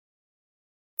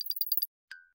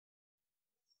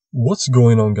What's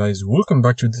going on, guys? Welcome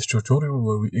back to this tutorial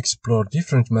where we explore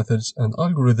different methods and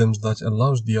algorithms that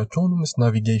allows the autonomous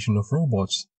navigation of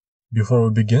robots. Before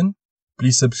we begin,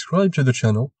 please subscribe to the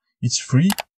channel. It's free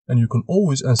and you can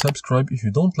always unsubscribe if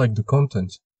you don't like the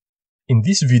content. In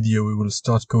this video we will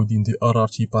start coding the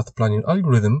RRT path planning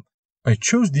algorithm. I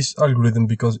chose this algorithm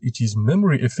because it is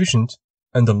memory efficient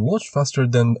and a lot faster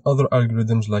than other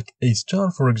algorithms like A*,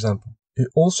 for example. It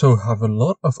also have a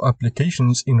lot of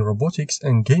applications in robotics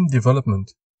and game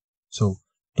development. So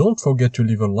don't forget to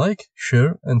leave a like,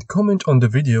 share and comment on the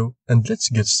video, and let's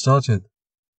get started.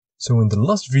 So in the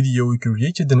last video we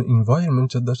created an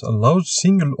environment that allows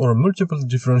single or multiple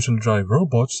differential drive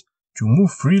robots to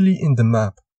move freely in the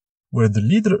map, where the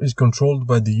leader is controlled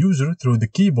by the user through the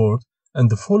keyboard and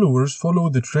the followers follow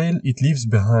the trail it leaves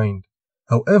behind.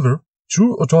 However,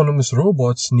 true autonomous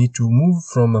robots need to move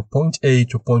from a point A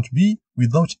to point B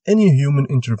without any human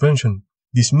intervention.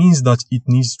 This means that it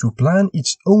needs to plan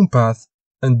its own path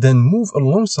and then move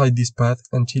alongside this path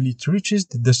until it reaches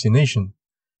the destination.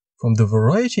 From the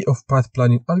variety of path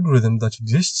planning algorithms that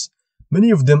exists,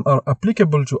 many of them are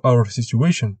applicable to our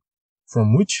situation,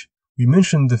 from which we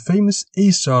mention the famous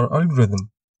A*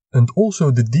 algorithm and also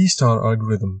the D*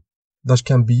 algorithm that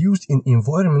can be used in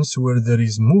environments where there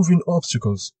is moving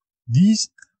obstacles. These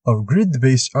are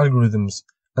grid-based algorithms,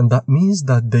 and that means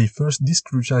that they first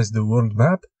discretize the world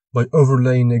map by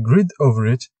overlaying a grid over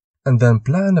it and then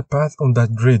plan a path on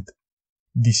that grid.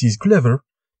 This is clever,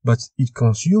 but it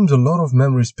consumes a lot of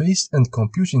memory space and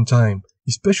computing time,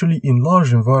 especially in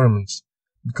large environments,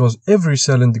 because every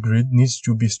cell in the grid needs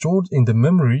to be stored in the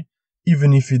memory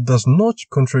even if it does not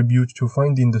contribute to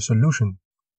finding the solution.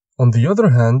 On the other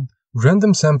hand,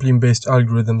 random sampling-based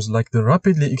algorithms like the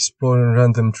rapidly exploring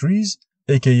random trees,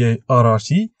 aka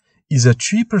RRT, is a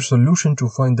cheaper solution to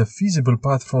find a feasible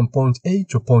path from point A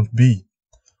to point B.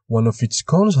 One of its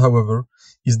cons, however,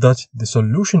 is that the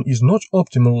solution is not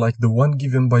optimal like the one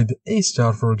given by the A*,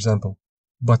 for example.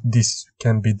 But this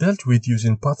can be dealt with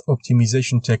using path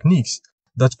optimization techniques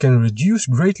that can reduce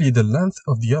greatly the length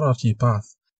of the RRT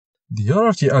path. The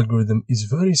RRT algorithm is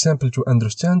very simple to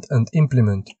understand and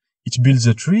implement. It builds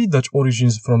a tree that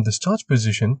origins from the start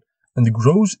position and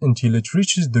grows until it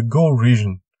reaches the goal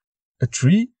region. A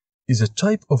tree is a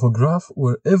type of a graph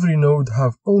where every node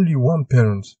have only one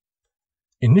parent.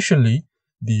 Initially,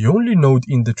 the only node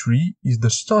in the tree is the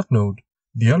start node.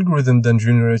 The algorithm then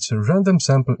generates a random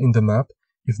sample in the map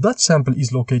if that sample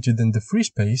is located in the free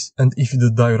space, and if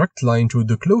the direct line to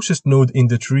the closest node in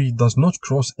the tree does not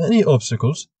cross any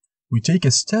obstacles, we take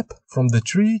a step from the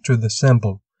tree to the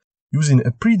sample, using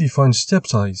a predefined step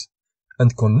size,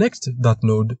 and connect that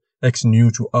node x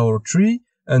new to our tree,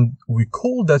 and we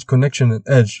call that connection an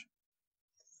edge.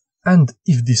 And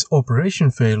if this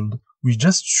operation failed, we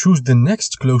just choose the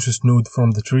next closest node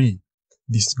from the tree.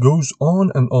 This goes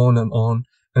on and on and on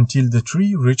until the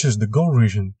tree reaches the goal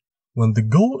region. When the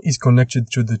goal is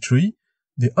connected to the tree,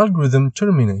 the algorithm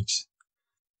terminates.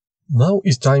 Now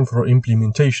is time for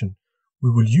implementation.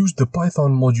 We will use the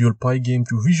Python module pygame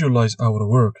to visualize our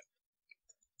work.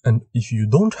 And if you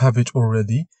don't have it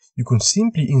already, you can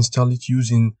simply install it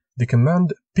using the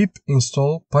command pip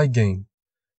install pygame.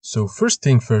 So first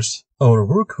thing first, our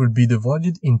work will be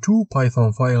divided in two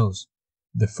Python files.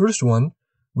 The first one,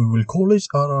 we will call it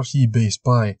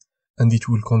RRT-base-py, and it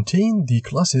will contain the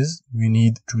classes we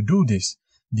need to do this.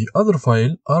 The other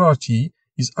file, RRT,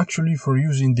 is actually for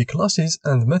using the classes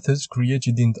and methods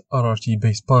created in the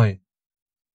RRT-base-py.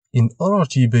 In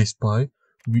RRT-base-py,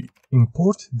 we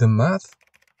import the math,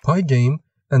 pygame,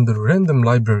 and the random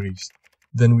libraries.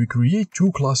 Then we create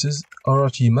two classes,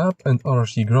 RRT-map and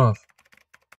RRT-graph.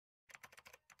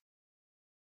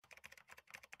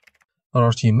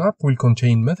 RRT-map will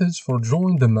contain methods for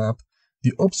drawing the map,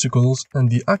 the obstacles, and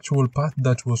the actual path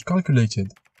that was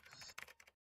calculated.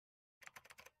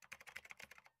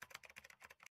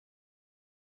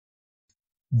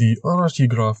 The RRT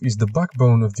graph is the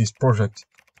backbone of this project,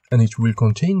 and it will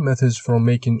contain methods for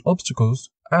making obstacles,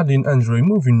 adding and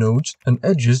removing nodes and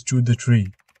edges to the tree.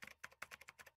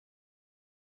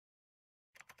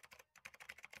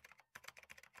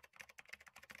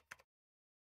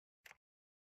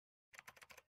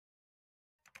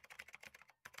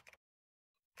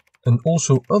 And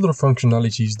also other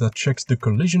functionalities that checks the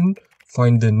collision,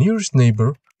 find the nearest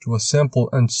neighbor to a sample,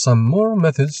 and some more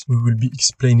methods. We will be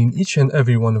explaining each and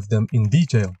every one of them in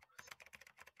detail.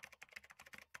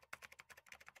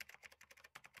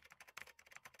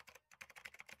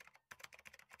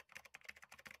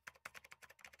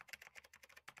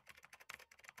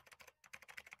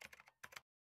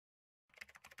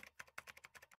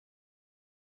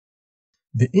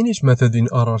 The init method in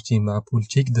RRT map will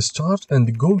take the start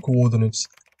and goal coordinates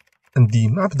and the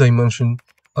map dimension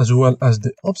as well as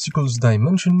the obstacle's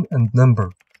dimension and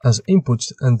number as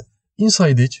inputs, and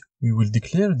inside it we will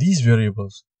declare these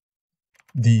variables.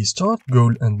 The start,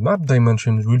 goal and map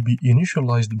dimensions will be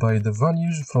initialized by the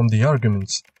values from the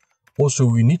arguments. Also,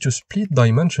 we need to split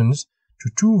dimensions to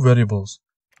two variables,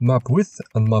 map width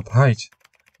and map height.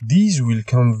 These will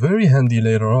come very handy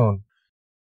later on.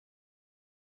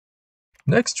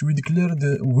 Next, we declare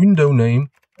the window name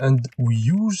and we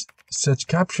use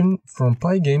setCaption from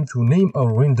pygame to name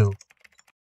our window.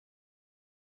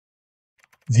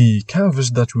 The canvas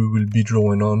that we will be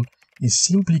drawing on is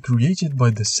simply created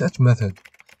by the set method,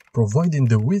 providing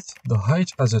the width, the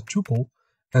height as a tuple,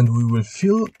 and we will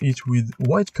fill it with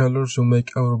white color to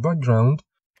make our background.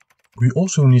 We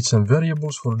also need some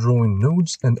variables for drawing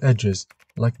nodes and edges,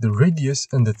 like the radius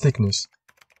and the thickness.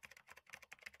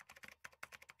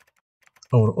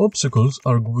 Our obstacles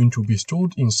are going to be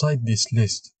stored inside this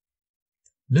list.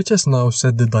 Let us now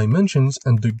set the dimensions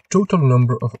and the total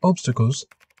number of obstacles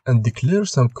and declare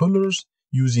some colors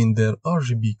using their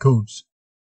RGB codes.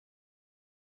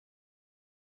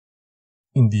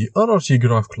 In the RRT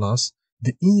graph class,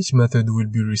 the init method will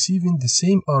be receiving the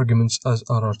same arguments as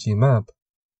RRT map.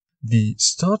 The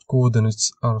start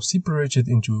coordinates are separated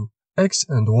into x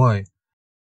and y,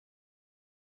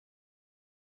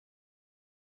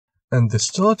 and the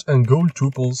start and goal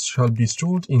tuples shall be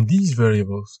stored in these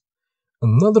variables.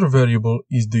 Another variable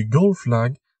is the goal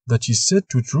flag that is set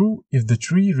to true if the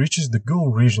tree reaches the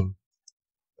goal region.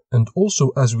 And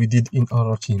also, as we did in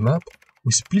RRT map,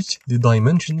 we split the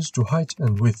dimensions to height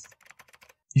and width.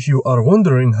 If you are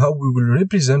wondering how we will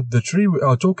represent the tree we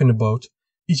are talking about,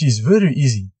 it is very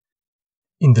easy.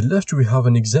 In the left we have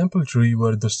an example tree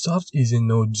where the start is in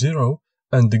node 0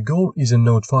 and the goal is in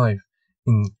node 5.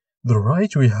 In the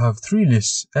right we have three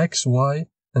lists, x, y,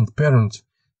 and parent.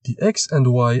 The x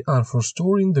and y are for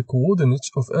storing the coordinates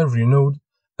of every node,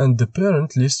 and the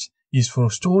parent list is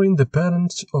for storing the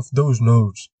parents of those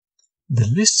nodes. The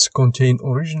lists contain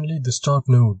originally the start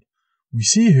node. We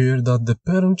see here that the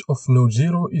parent of node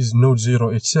 0 is node 0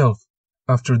 itself.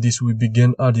 After this we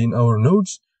begin adding our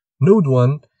nodes. Node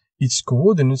 1, its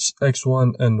coordinates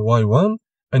x1 and y1,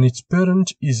 and its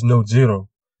parent is node 0.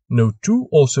 Node 2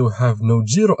 also have node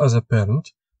 0 as a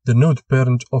parent. The node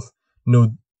parent of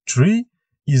node 3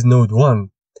 is node 1.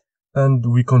 And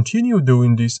we continue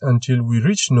doing this until we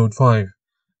reach node 5.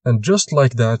 And just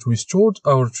like that, we stored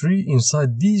our tree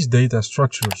inside these data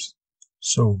structures.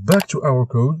 So back to our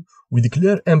code, we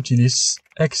declare empty lists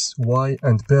x, y,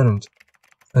 and parent.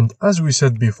 And as we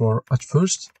said before, at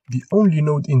first, the only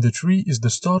node in the tree is the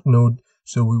start node,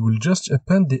 so we will just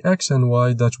append the x and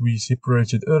y that we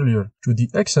separated earlier to the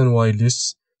x and y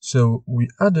lists, so we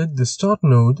added the start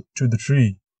node to the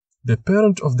tree. The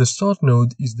parent of the start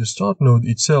node is the start node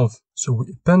itself, so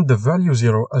we append the value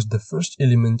 0 as the first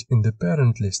element in the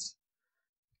parent list.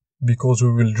 Because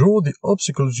we will draw the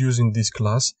obstacles using this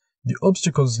class, the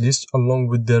obstacles list along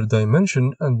with their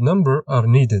dimension and number are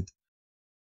needed.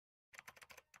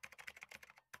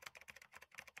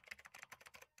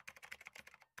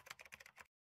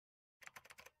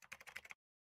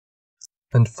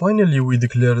 And finally, we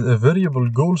declare a variable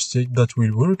goal state that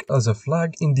will work as a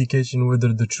flag indicating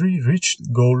whether the tree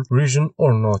reached goal region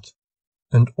or not.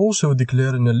 And also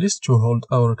declaring a list to hold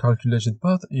our calculated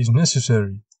path is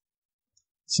necessary.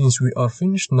 Since we are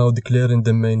finished now declaring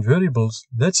the main variables,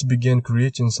 let's begin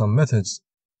creating some methods.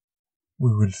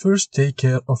 We will first take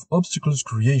care of obstacles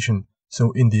creation.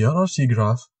 So in the RRT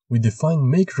graph, we define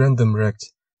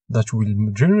makeRandomRect that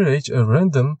will generate a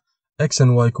random x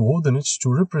and y coordinates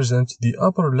to represent the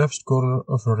upper left corner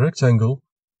of a rectangle,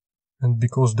 and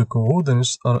because the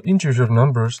coordinates are integer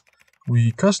numbers,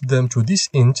 we cast them to this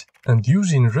int, and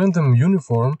using random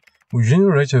uniform, we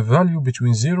generate a value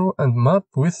between 0 and map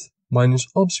width minus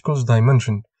obstacles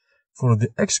dimension for the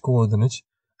x coordinate,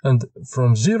 and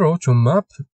from 0 to map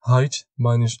height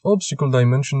minus obstacle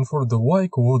dimension for the y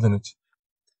coordinate.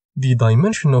 The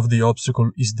dimension of the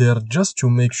obstacle is there just to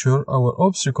make sure our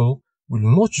obstacle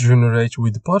will not generate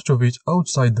with part of it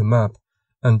outside the map,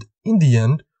 and in the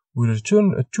end, we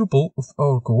return a tuple of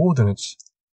our coordinates.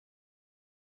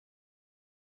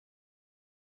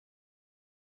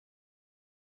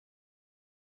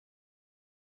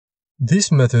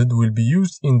 This method will be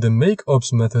used in the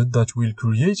makeObs method that will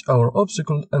create our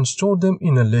obstacle and store them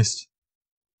in a list.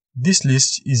 This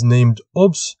list is named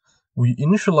obs. We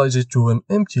initialize it to an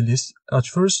empty list at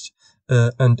first,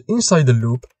 and inside the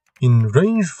loop, in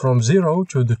range from 0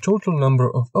 to the total number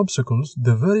of obstacles,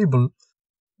 the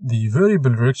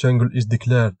variable rectangle is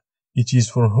declared. It is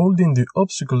for holding the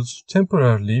obstacles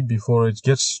temporarily before it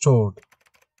gets stored.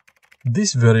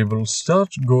 This variable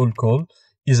start goal call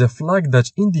is a flag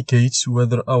that indicates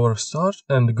whether our start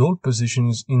and goal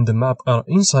positions in the map are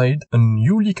inside a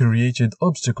newly created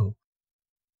obstacle.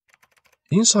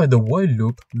 Inside the while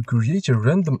loop, we create a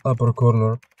random upper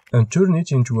corner and turn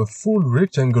it into a full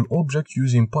rectangle object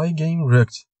using pygame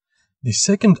rect. The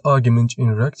second argument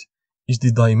in rect is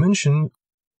the dimension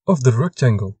of the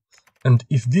rectangle, and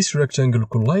if this rectangle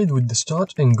collides with the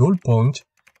start and goal point,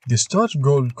 the start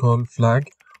goal call flag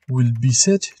will be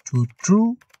set to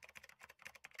true,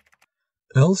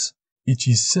 else it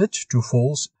is set to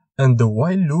false and the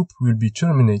while loop will be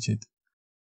terminated.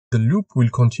 The loop will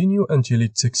continue until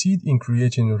it succeeds in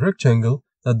creating a rectangle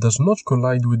that does not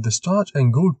collide with the start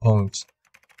and goal points.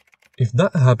 If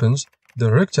that happens,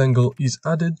 the rectangle is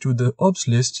added to the obs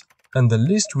list and the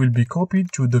list will be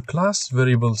copied to the class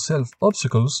variable self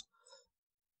obstacles,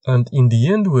 and in the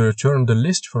end we return the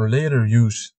list for later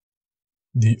use.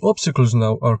 The obstacles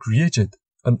now are created,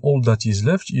 and all that is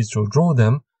left is to draw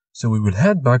them, so we will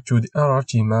head back to the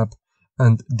RRT map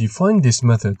and define this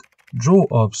method,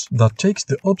 drawObs, that takes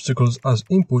the obstacles as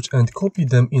input and copy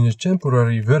them in a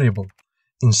temporary variable.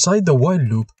 Inside the while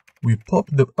loop, we pop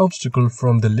the obstacle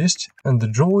from the list and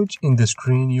draw it in the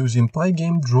screen using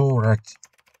pygame drawRect,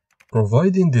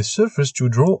 providing the surface to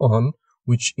draw on,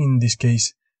 which in this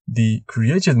case the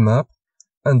created map,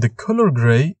 and the color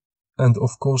gray, and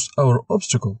of course our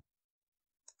obstacle.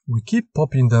 We keep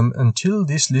popping them until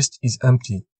this list is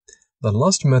empty. The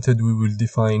last method we will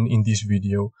define in this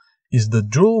video is the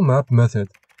drawMap method.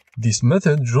 This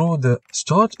method draws the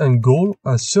start and goal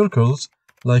as circles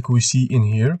like we see in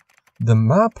here. The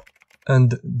map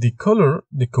and the color,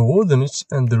 the coordinates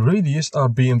and the radius are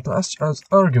being passed as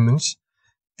arguments.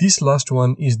 This last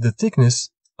one is the thickness.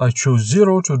 I chose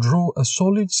 0 to draw a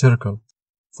solid circle.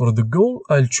 For the goal,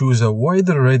 I'll choose a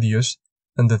wider radius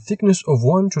and the thickness of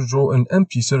 1 to draw an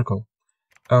empty circle.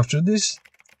 After this,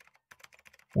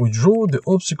 we draw the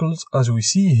obstacles as we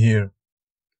see here.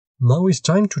 Now it's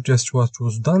time to test what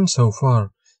was done so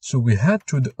far, so we head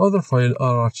to the other file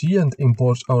RRT and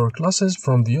import our classes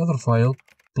from the other file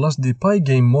plus the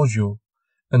pygame module,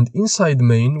 and inside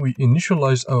main we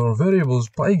initialize our variables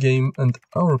pygame and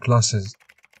our classes.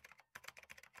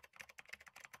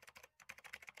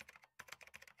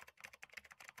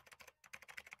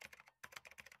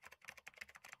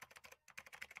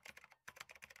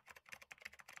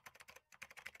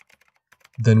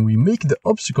 Then we make the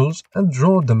obstacles and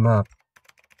draw the map.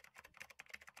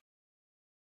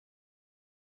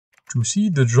 To see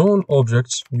the drawn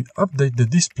objects, we update the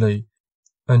display,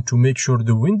 and to make sure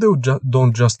the window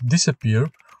don't just disappear,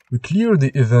 we clear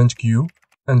the event queue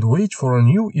and wait for a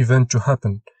new event to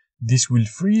happen. This will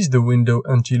freeze the window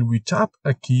until we tap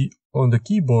a key on the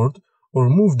keyboard or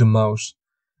move the mouse.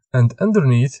 And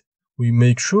underneath, we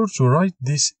make sure to write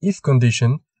this if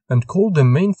condition and call the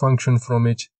main function from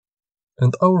it,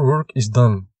 and our work is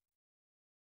done.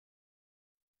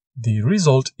 The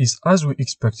result is as we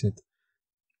expected.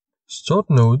 Start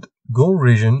node, goal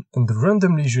region, and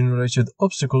randomly generated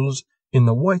obstacles in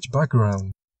a white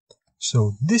background.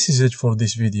 So this is it for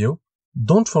this video.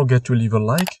 Don't forget to leave a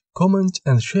like, comment,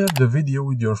 and share the video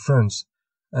with your friends.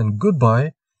 And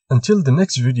goodbye until the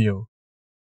next video.